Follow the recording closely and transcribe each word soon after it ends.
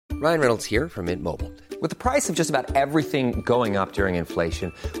Ryan Reynolds here from Mint Mobile. With the price of just about everything going up during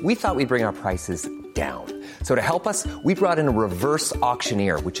inflation, we thought we'd bring our prices down. So to help us, we brought in a reverse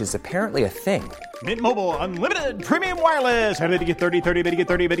auctioneer, which is apparently a thing. Mint Mobile Unlimited Premium Wireless. How to get 30, 30, bit to get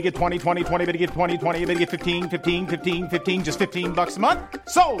 30, bit to get 20, 20, 20, bit to get 20, 20, bit to get 15, 15, 15, 15, just $15 a month?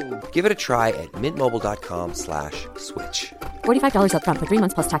 Sold! Give it a try at mintmobile.com/switch. $45 up front for 3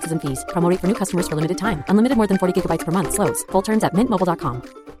 months plus taxes and fees. Promo rate for new customers for limited time. Unlimited more than 40 gigabytes per month. Slows full terms at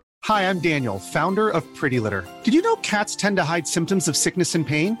mintmobile.com. Hi, I'm Daniel, founder of Pretty Litter. Did you know cats tend to hide symptoms of sickness and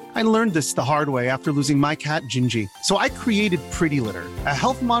pain? I learned this the hard way after losing my cat, Gingy. So I created Pretty Litter, a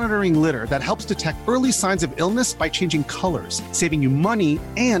health monitoring litter that helps detect early signs of illness by changing colors, saving you money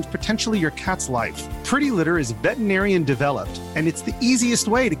and potentially your cat's life. Pretty Litter is veterinarian developed, and it's the easiest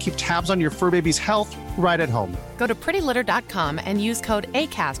way to keep tabs on your fur baby's health right at home. Go to prettylitter.com and use code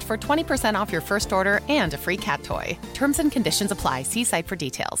ACAST for 20% off your first order and a free cat toy. Terms and conditions apply. See site for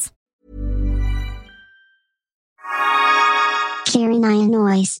details. Carolina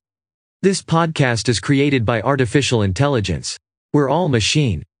noise. This podcast is created by artificial intelligence. We're all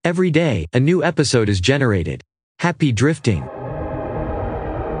machine. Every day, a new episode is generated. Happy drifting.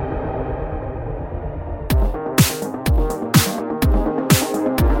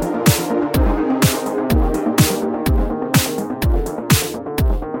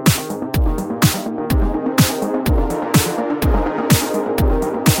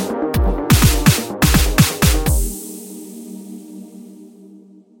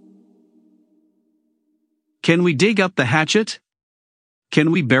 Can we dig up the hatchet? Can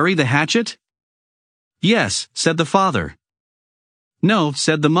we bury the hatchet? Yes, said the father. No,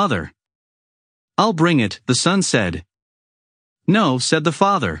 said the mother. I'll bring it, the son said. No, said the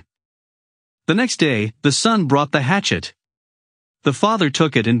father. The next day, the son brought the hatchet. The father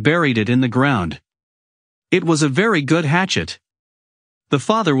took it and buried it in the ground. It was a very good hatchet. The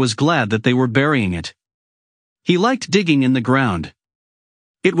father was glad that they were burying it. He liked digging in the ground.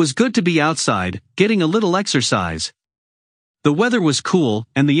 It was good to be outside, getting a little exercise. The weather was cool,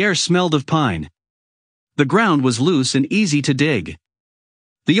 and the air smelled of pine. The ground was loose and easy to dig.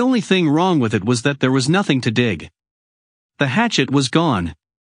 The only thing wrong with it was that there was nothing to dig. The hatchet was gone.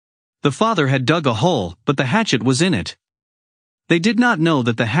 The father had dug a hole, but the hatchet was in it. They did not know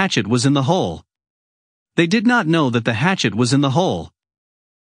that the hatchet was in the hole. They did not know that the hatchet was in the hole.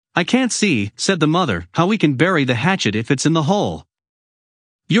 I can't see, said the mother, how we can bury the hatchet if it's in the hole.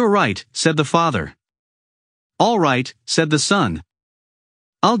 You're right, said the father. All right, said the son.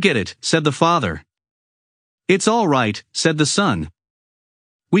 I'll get it, said the father. It's all right, said the son.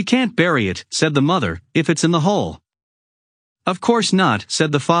 We can't bury it, said the mother, if it's in the hole. Of course not,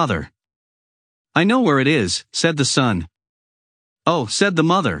 said the father. I know where it is, said the son. Oh, said the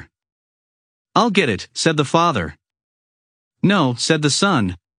mother. I'll get it, said the father. No, said the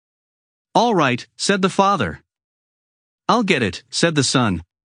son. All right, said the father. I'll get it, said the son.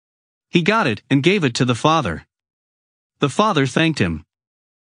 He got it and gave it to the father. The father thanked him.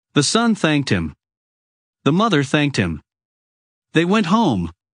 The son thanked him. The mother thanked him. They went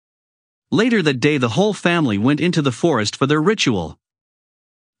home. Later that day the whole family went into the forest for their ritual.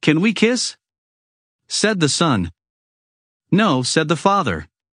 Can we kiss? Said the son. No, said the father.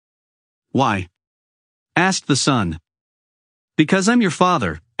 Why? Asked the son. Because I'm your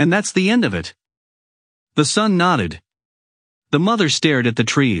father, and that's the end of it. The son nodded. The mother stared at the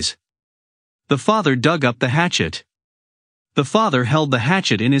trees. The father dug up the hatchet. The father held the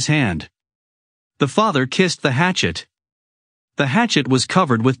hatchet in his hand. The father kissed the hatchet. The hatchet was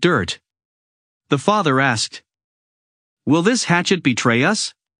covered with dirt. The father asked, "Will this hatchet betray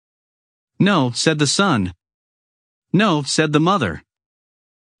us?" "No," said the son. "No," said the mother.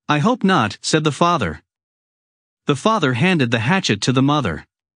 "I hope not," said the father. The father handed the hatchet to the mother.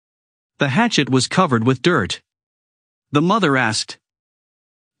 The hatchet was covered with dirt. The mother asked,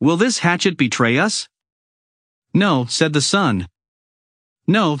 "Will this hatchet betray us?" "No," said the son.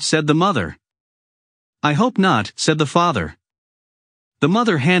 "No," said the mother. "I hope not," said the father. The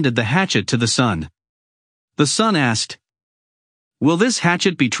mother handed the hatchet to the son. The son asked, "Will this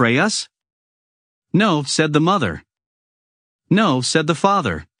hatchet betray us?" "No," said the mother. "No," said the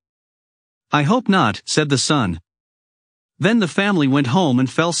father. "I hope not," said the son. Then the family went home and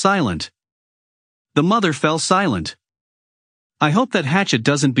fell silent. The mother fell silent. "I hope that hatchet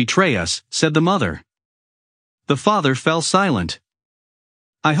doesn't betray us," said the mother. The father fell silent.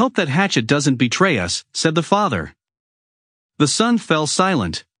 "I hope that hatchet doesn't betray us," said the father. The son fell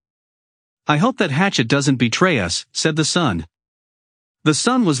silent. "I hope that hatchet doesn't betray us," said the son. The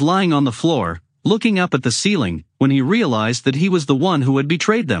son was lying on the floor, looking up at the ceiling, when he realized that he was the one who had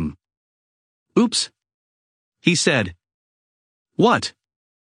betrayed them. "Oops," he said. "What?"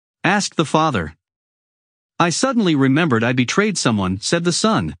 asked the father. I suddenly remembered I betrayed someone, said the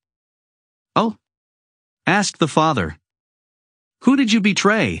son. Oh? Asked the father. Who did you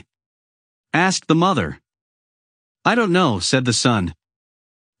betray? Asked the mother. I don't know, said the son.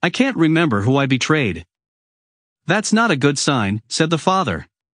 I can't remember who I betrayed. That's not a good sign, said the father.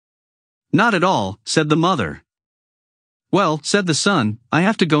 Not at all, said the mother. Well, said the son, I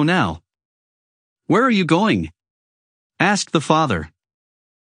have to go now. Where are you going? Asked the father.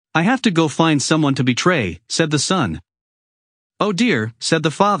 I have to go find someone to betray, said the son. Oh dear, said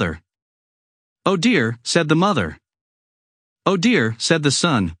the father. Oh dear, said the mother. Oh dear, said the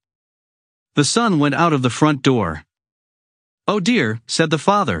son. The son went out of the front door. Oh dear, said the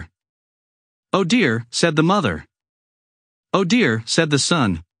father. Oh dear, said the mother. Oh dear, said the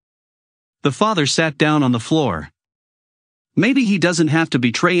son. The father sat down on the floor. Maybe he doesn't have to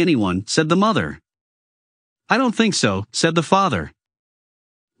betray anyone, said the mother. I don't think so, said the father.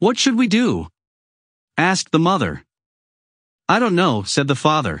 What should we do? Asked the mother. I don't know, said the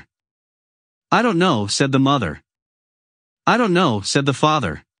father. I don't know, said the mother. I don't know, said the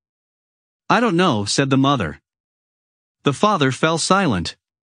father. I don't know, said the mother. The father fell silent.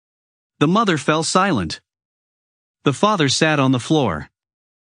 The mother fell silent. The father sat on the floor.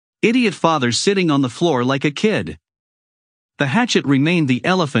 Idiot father sitting on the floor like a kid. The hatchet remained the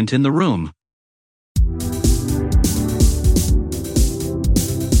elephant in the room.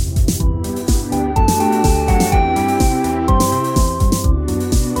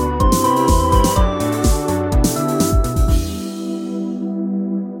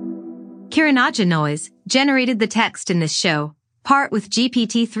 Kirinaja Noise generated the text in this show, part with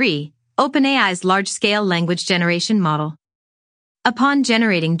GPT-3, OpenAI's large-scale language generation model. Upon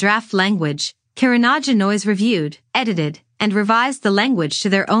generating draft language, Kirinaja Noise reviewed, edited, and revised the language to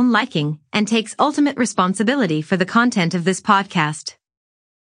their own liking and takes ultimate responsibility for the content of this podcast.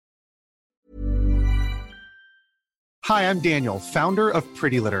 Hi, I'm Daniel, founder of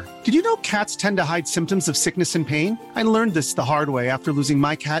Pretty Litter. Did you know cats tend to hide symptoms of sickness and pain? I learned this the hard way after losing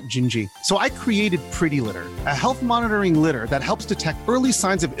my cat, Gingy. So I created Pretty Litter, a health monitoring litter that helps detect early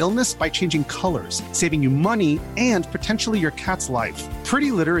signs of illness by changing colors, saving you money and potentially your cat's life.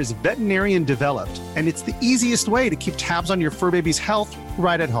 Pretty Litter is veterinarian developed, and it's the easiest way to keep tabs on your fur baby's health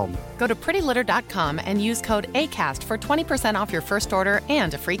right at home. Go to prettylitter.com and use code ACAST for 20% off your first order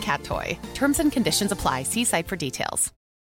and a free cat toy. Terms and conditions apply. See site for details.